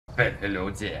Well, hello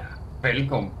there.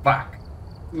 Welcome back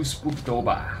to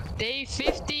Spooktober. Day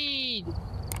 15!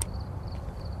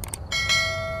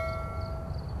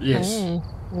 Yes.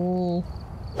 Oh.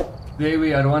 Today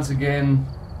we are once again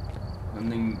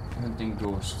hunting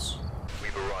ghosts.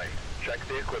 We've arrived. Check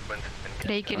the equipment and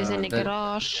Breaker is in the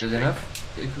garage. Good enough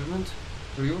equipment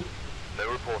for you?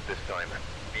 no report this time.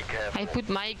 Be careful. I put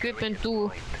my equipment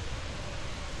too.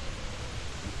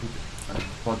 I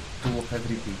bought 2 of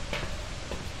everything.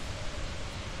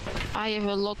 I have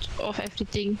a lot of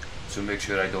everything. So make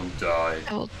sure I don't die.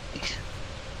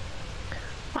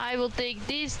 I will take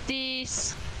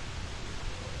this,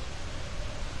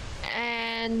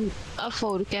 and a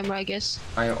photo camera, I guess.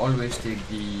 I always take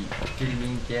the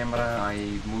filming camera.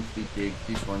 I mostly take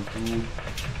this one too.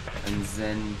 And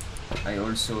then I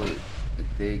also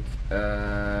take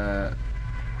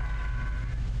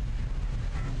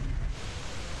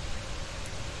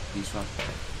this one.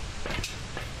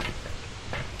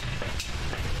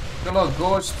 Come on,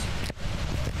 ghost!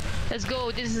 Let's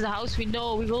go, this is the house we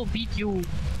know, we will beat you.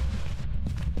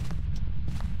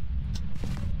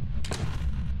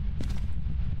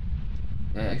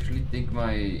 I actually think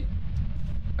my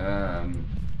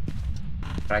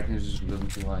brightness is a little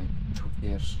too high. Who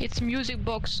cares? It's music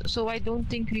box, so I don't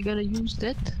think we're gonna use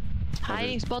that.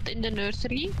 Hiding spot in the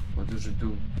nursery. What does it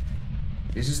do?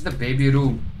 This is the baby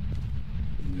room.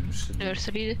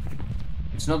 Nursery.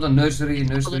 It's not a nursery.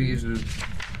 Nursery is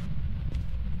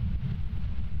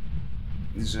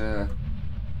a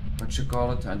what you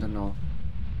call it? I don't know.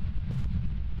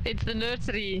 It's the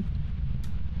nursery.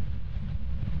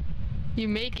 You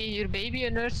make your baby a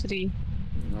nursery.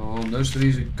 No, nursery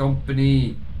is a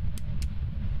company.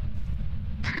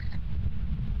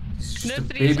 This is just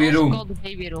Nursery a baby is also room. called a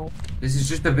baby room. This is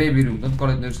just a baby room. Don't call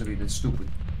it nursery. That's stupid.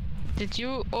 Did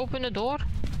you open the door?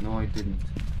 No, I didn't.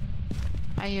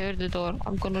 I heard the door.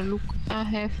 I'm gonna look. I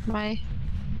have my...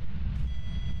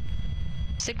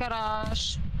 It's a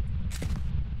garage.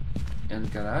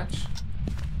 And garage.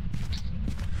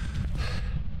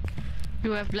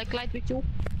 You have black light with you?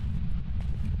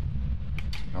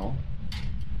 No.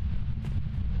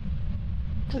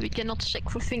 We cannot check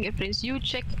for fingerprints. You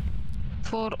check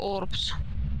for orbs.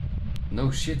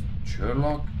 No shit,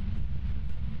 Sherlock.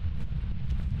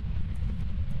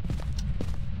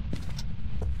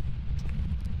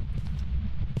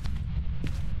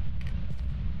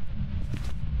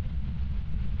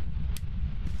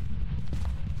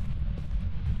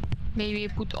 Maybe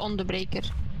put on the breaker.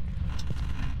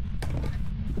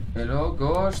 Hello,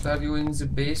 ghost. Are you in the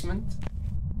basement?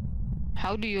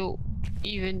 How do you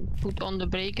even put on the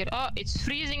breaker? Oh, it's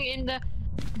freezing in the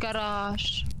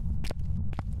garage.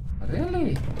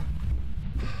 Really?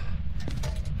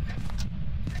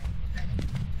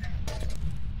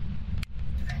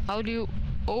 How do you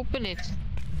open it?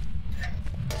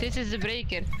 This is the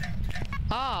breaker.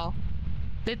 Oh,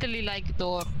 literally like a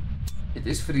door. It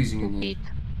is freezing in here.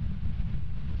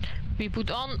 We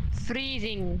put on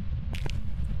freezing.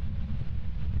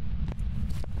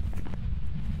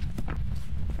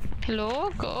 Hello,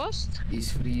 ghost?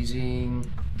 It's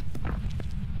freezing.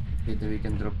 Okay, then we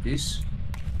can drop this.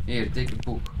 Here, take a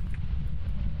book.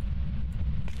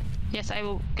 Yes, I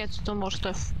will get some more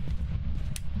stuff.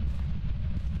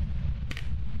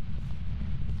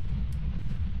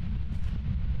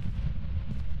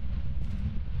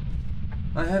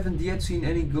 I haven't yet seen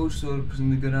any ghost orbs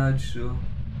in the garage, so...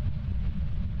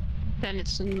 Then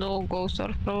it's no ghost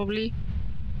orb probably.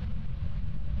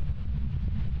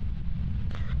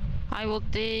 I will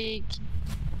take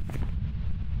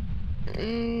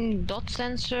dot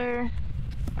sensor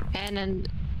and an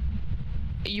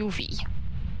UV.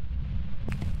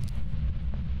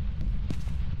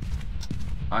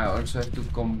 I also have to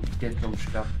come get some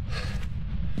stuff.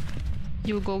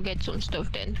 You go get some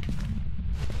stuff then.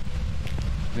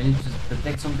 We need to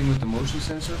detect something with the motion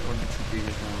sensor, or did you take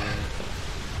it already?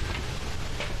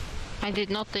 I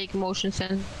did not take motion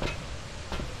sensor.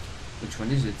 Which one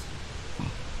is it?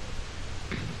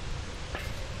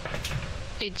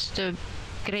 It's the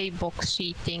grey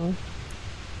boxy thing.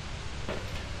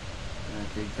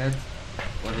 Take that.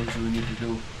 What else do we need to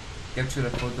do? Capture a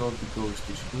photo of the ghost.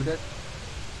 Did you do that?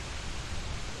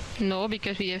 No,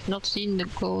 because we have not seen the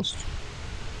ghost.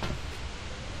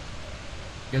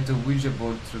 Get the Ouija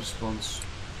board response.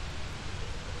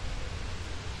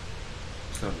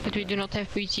 Sorry. But we do not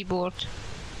have Ouija board.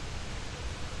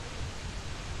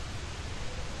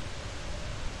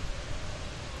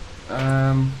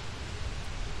 I'm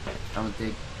gonna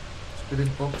take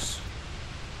spirit box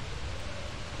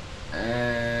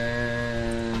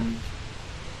and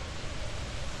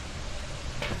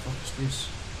what the fuck is this?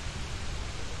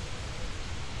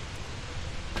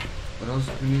 What else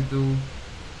do we need to do?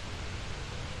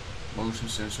 Motion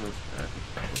sensor.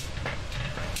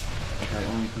 Okay, I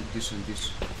only took this and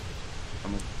this.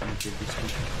 I'm gonna take this too.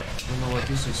 I don't know what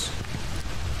this is.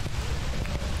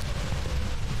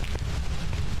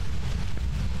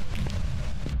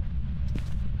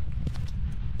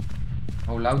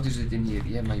 How loud is it in here?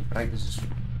 Yeah, my brightness is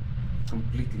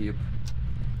completely up.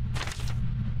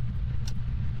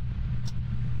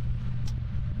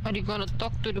 Are you gonna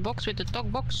talk to the box with the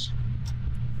talk box?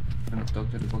 I'm gonna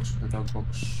talk to the box with the dog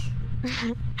box.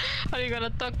 Are you gonna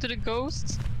talk to the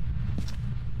ghost?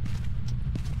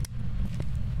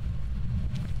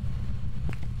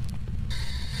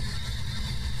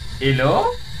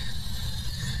 Hello?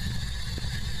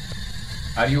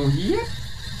 Are you here?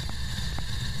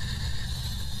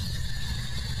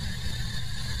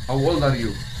 How old are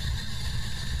you?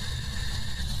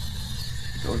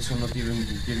 It's also not even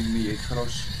giving me a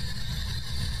cross.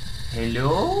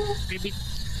 Hello? Maybe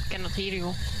cannot hear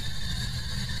you.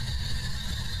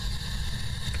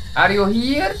 Are you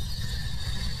here?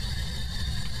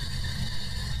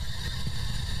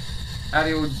 Are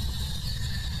you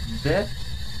dead?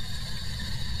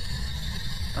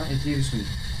 Ah, it hears me.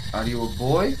 Are you a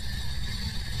boy?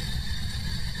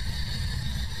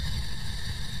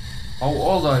 How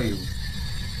old are you?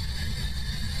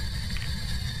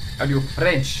 Are you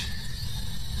French?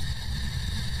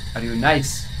 Are you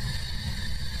nice?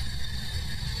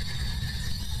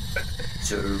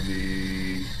 Answer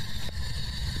me.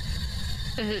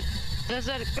 Does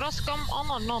that cross come on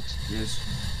or not? Yes.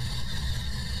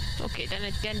 Okay, then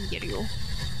it can hear you.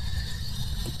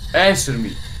 Answer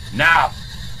me now.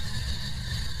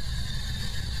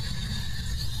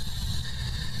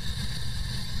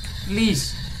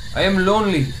 Please, I am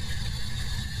lonely.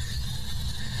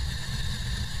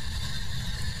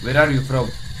 Where are you from?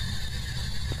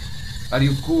 Are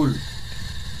you cool?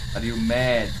 Are you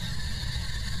mad?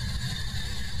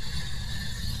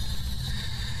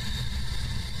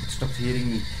 It stopped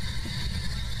hearing me.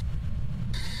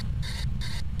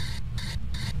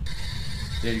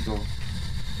 There you go.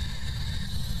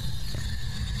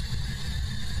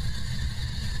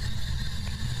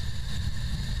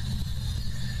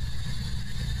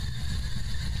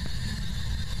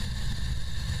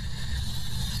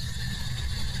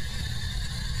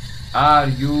 Are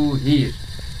you here?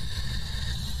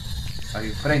 Are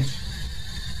you French?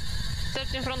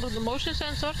 Stepped in front of the motion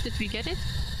sensor. Did we get it?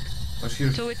 What's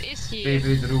your So it is here.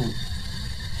 favorite rule?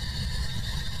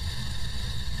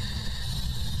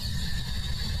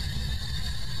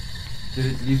 Did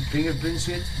it leave fingerprints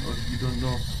yet? Or you don't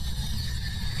know?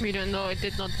 We don't know. It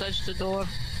did not touch the door.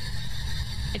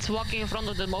 It's walking in front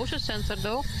of the motion sensor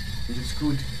though. It's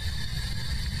good.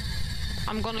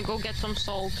 I'm gonna go get some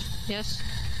salt. Yes.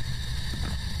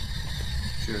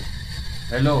 Sure.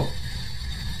 Hello.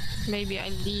 Maybe I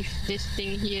leave this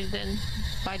thing here then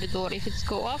by the door. If it's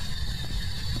go off,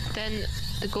 then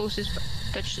the ghost is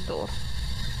touch the door.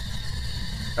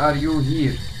 Are you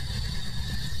here?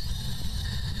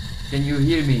 Can you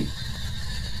hear me?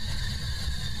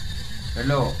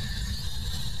 Hello.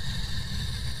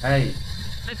 Hey.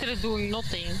 Literally doing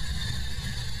nothing.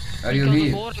 Are you Kill the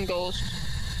here? boring ghost.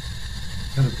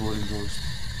 Kill the boring ghost.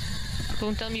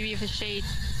 Don't tell me we have a shade.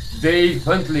 Dave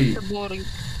Huntley. The boring.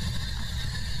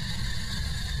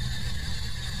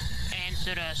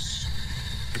 Answer us.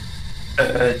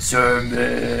 Answer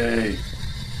me.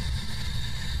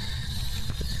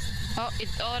 Oh, it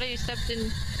already stepped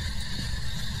in.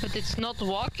 But it's not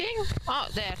walking? Oh,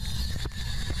 there.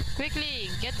 Quickly,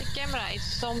 get the camera. It's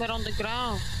somewhere on the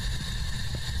ground.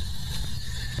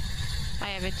 I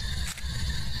have it.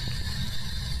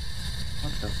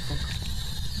 What the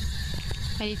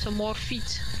fuck? I need some more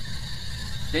feet.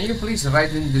 Can you please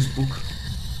write in this book?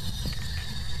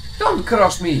 Don't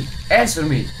cross me. Answer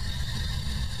me.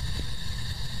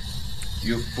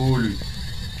 You fool.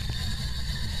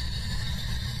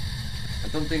 I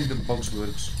don't think the box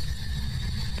works.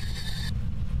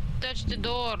 Touch the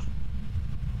door.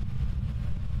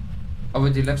 Oh,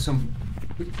 but they left some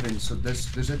footprints, so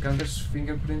does that count as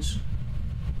fingerprints?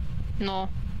 No,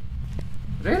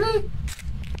 Really?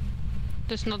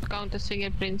 does not count as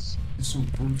fingerprints. It's some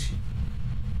bullshit.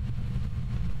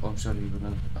 Oh, I'm sorry,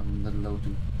 I'm not allowed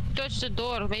to. Touch the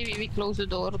door. Maybe we close the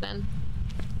door then.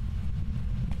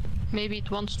 Maybe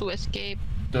it wants to escape.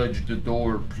 Touch the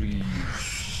door, please.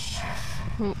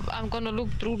 I'm gonna look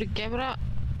through the camera.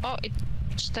 Oh, it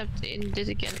stepped in this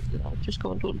again. I'll just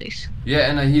go and do this. Yeah,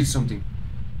 and I hear something.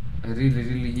 I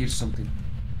really hear something.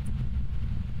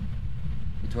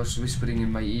 It was whispering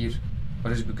in my ear.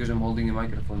 Or is it because I'm holding a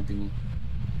microphone thingy?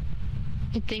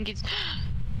 I think it's...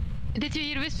 Did you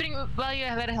hear whispering while you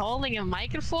were holding a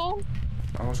microphone?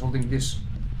 I was holding this.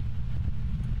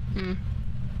 Hmm.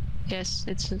 Yes,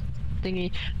 it's a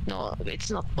thingy. No, it's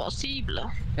not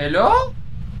possible. Hello?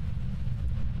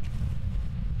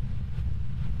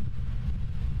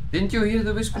 Didn't you hear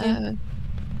the whispering?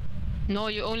 No,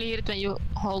 you only hear it when you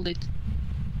hold it.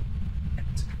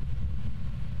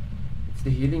 It's the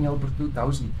healing helper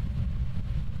 2000.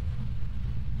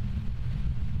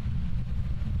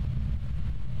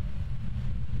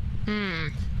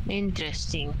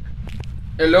 Interesting.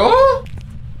 Hello?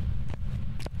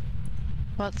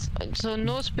 What? So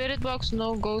no spirit box,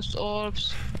 no ghost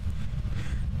orbs.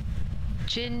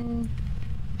 Jinn,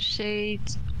 shade,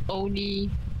 Oni.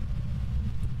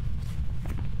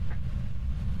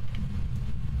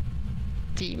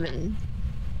 Demon.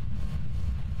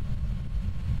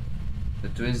 The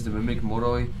twins, the mimic,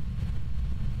 Moroi.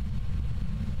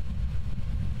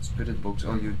 Spirit box.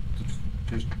 Oh, you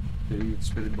just the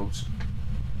spirit box.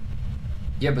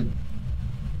 Yeah, but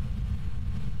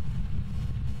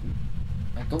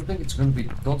I don't think it's gonna be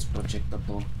God's project at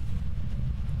all.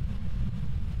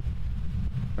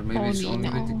 Or maybe it's only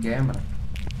with the camera.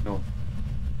 No,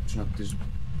 it's not this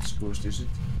ghost, is it?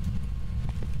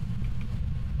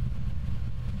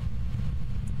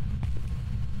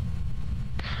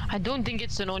 I don't think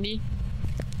it's an Oni.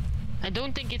 I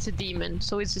don't think it's a demon,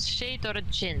 so it's a shade or a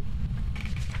Jinn.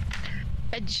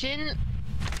 A Jinn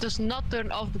does not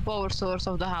turn off the power source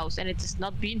of the house, and it is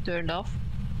not being turned off.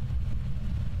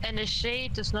 And a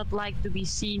shade does not like to be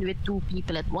seen with two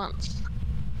people at once.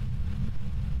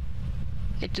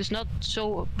 It does not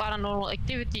show paranormal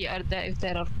activity if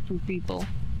there are two people.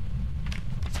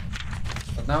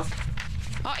 What now?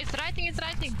 Oh, it's writing, it's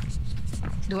writing!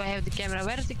 Do I have the camera?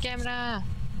 Where is the camera?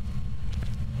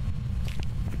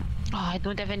 Oh, I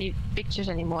don't have any pictures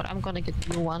anymore. I'm gonna get a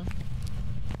new one.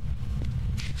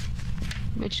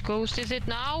 Which ghost is it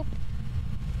now?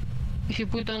 If you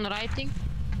put on writing?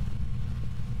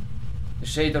 A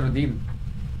shade or a demon?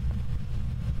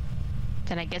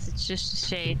 Then I guess it's just a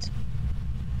shade.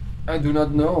 I do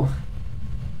not know.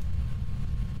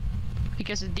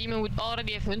 Because a demon would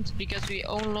already have hunted because we're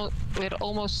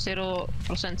almost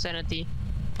 0% sanity.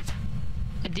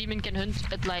 A demon can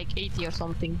hunt at like 80 or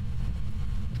something.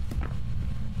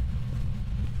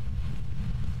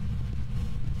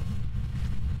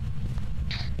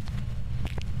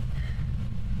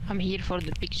 I'm here for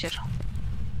the picture.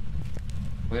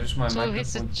 Where's my So if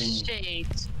it's microphone a thingy? shade.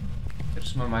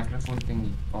 Where's my microphone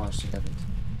thingy? Oh, I still have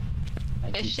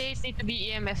it. A shades need to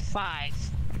be EMF 5.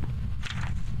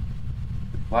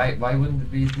 Why wouldn't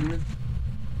it be a demon?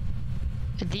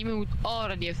 A demon would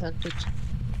already have hunted.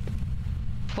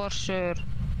 For sure.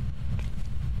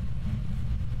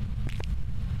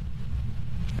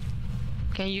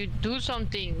 Can you do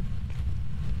something?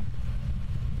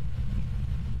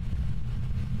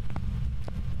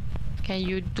 Can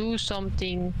you do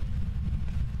something?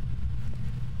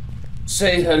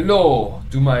 Say hello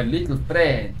to my little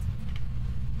friend.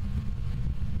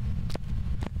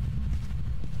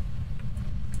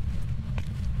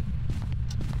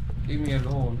 Leave me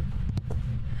alone.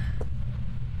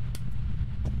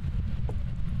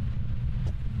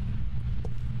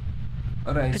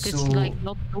 Alright, But so... it's like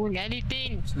not doing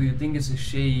anything. So you think it's a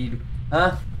shade?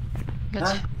 Huh?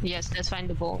 Let's, Huh? yes, let's find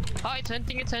the ball. Oh, it's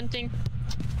hunting, it's hunting.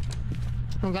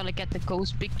 I'm gonna get the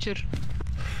ghost picture.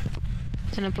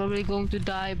 And I'm probably going to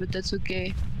die, but that's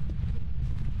okay.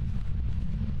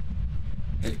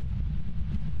 Hey.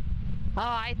 Oh,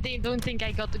 I don't think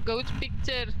I got the ghost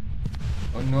picture.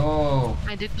 Oh no.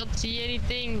 I did not see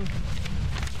anything.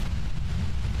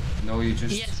 No, you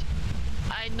just... Yes,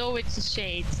 I know it's a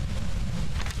shade.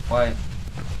 Why?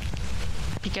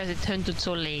 Because it hunted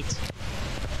so late.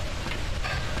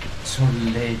 So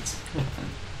late.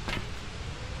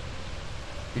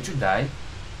 Did you die?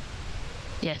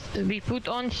 Yes, we put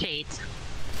on shade.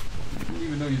 I didn't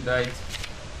even know you died.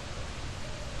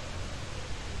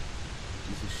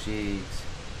 It's a shade.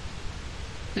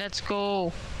 Let's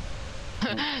go.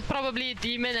 Probably a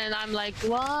demon, and I'm like,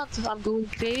 what? I'm going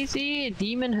crazy. A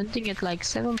demon hunting at like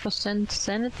 7%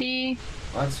 sanity.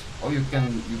 What? Oh, you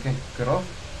can cross?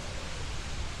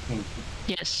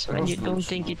 Yes, when you don't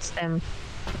think it's them.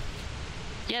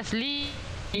 Yes, leave.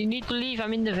 You need to leave.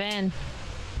 I'm in the van.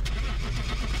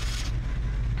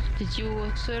 Did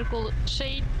you circle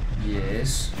shade?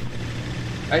 Yes.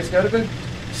 I circle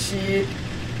shit.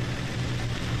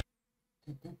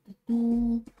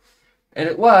 And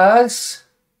it was...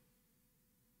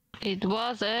 It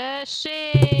was a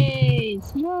shade!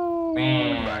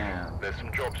 Yay! Back. There's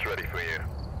some jobs ready for you.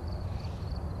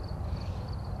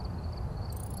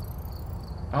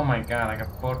 Oh my god, I got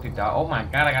 $40. Oh my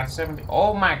god, I got 70.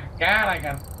 Oh my god, I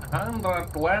got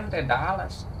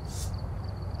 $120.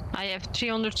 I have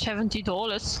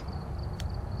 $370.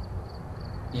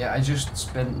 Yeah, I just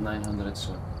spent 900,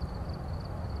 so.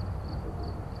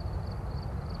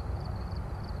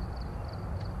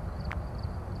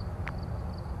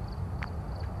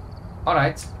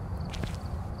 Alright.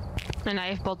 And I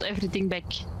have bought everything back.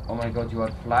 Oh my god, you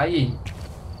are flying.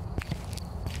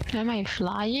 Am I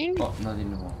flying? Oh, not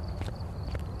anymore.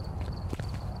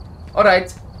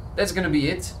 Alright, that's gonna be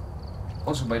it.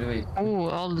 Also, by the way, Oh,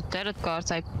 all the tarot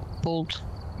cards I pulled.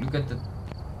 look at the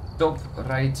top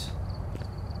right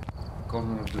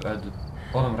corner of the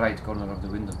bottom right corner of the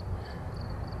window.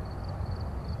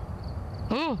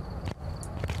 Oh!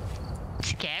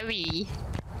 Scary.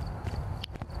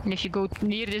 And if you go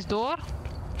near this door,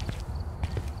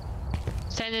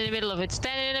 stand in the middle of it.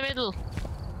 Stand in the middle.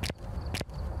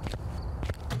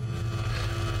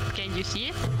 Can you see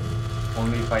it?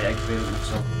 Only if I activate it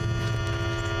myself.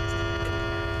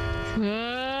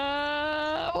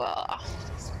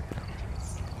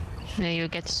 Then you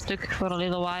get stuck for a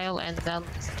little while and then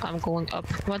I'm going up.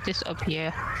 What is up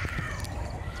here?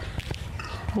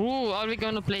 Ooh, are we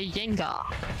gonna play Jenga?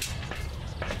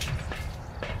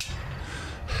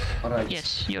 Alright.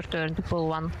 Yes, your turn to pull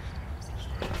one.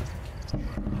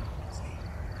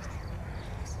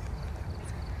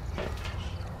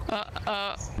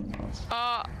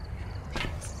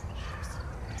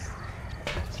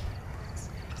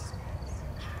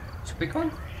 Pick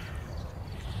one?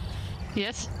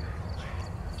 Yes.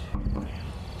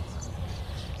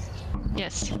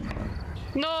 Yes.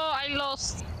 No, I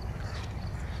lost.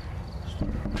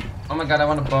 Oh my god, I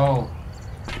want a bow.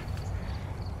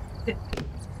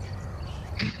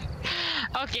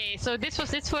 Okay, so this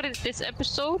was it for this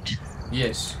episode.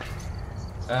 Yes.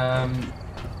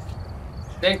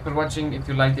 Thanks for watching. If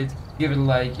you liked it, give it a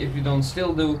like. If you don't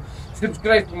still do,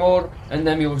 subscribe for more, and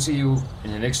then we will see you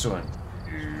in the next one.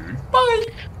 Bye!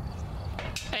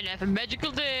 And have a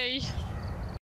magical day!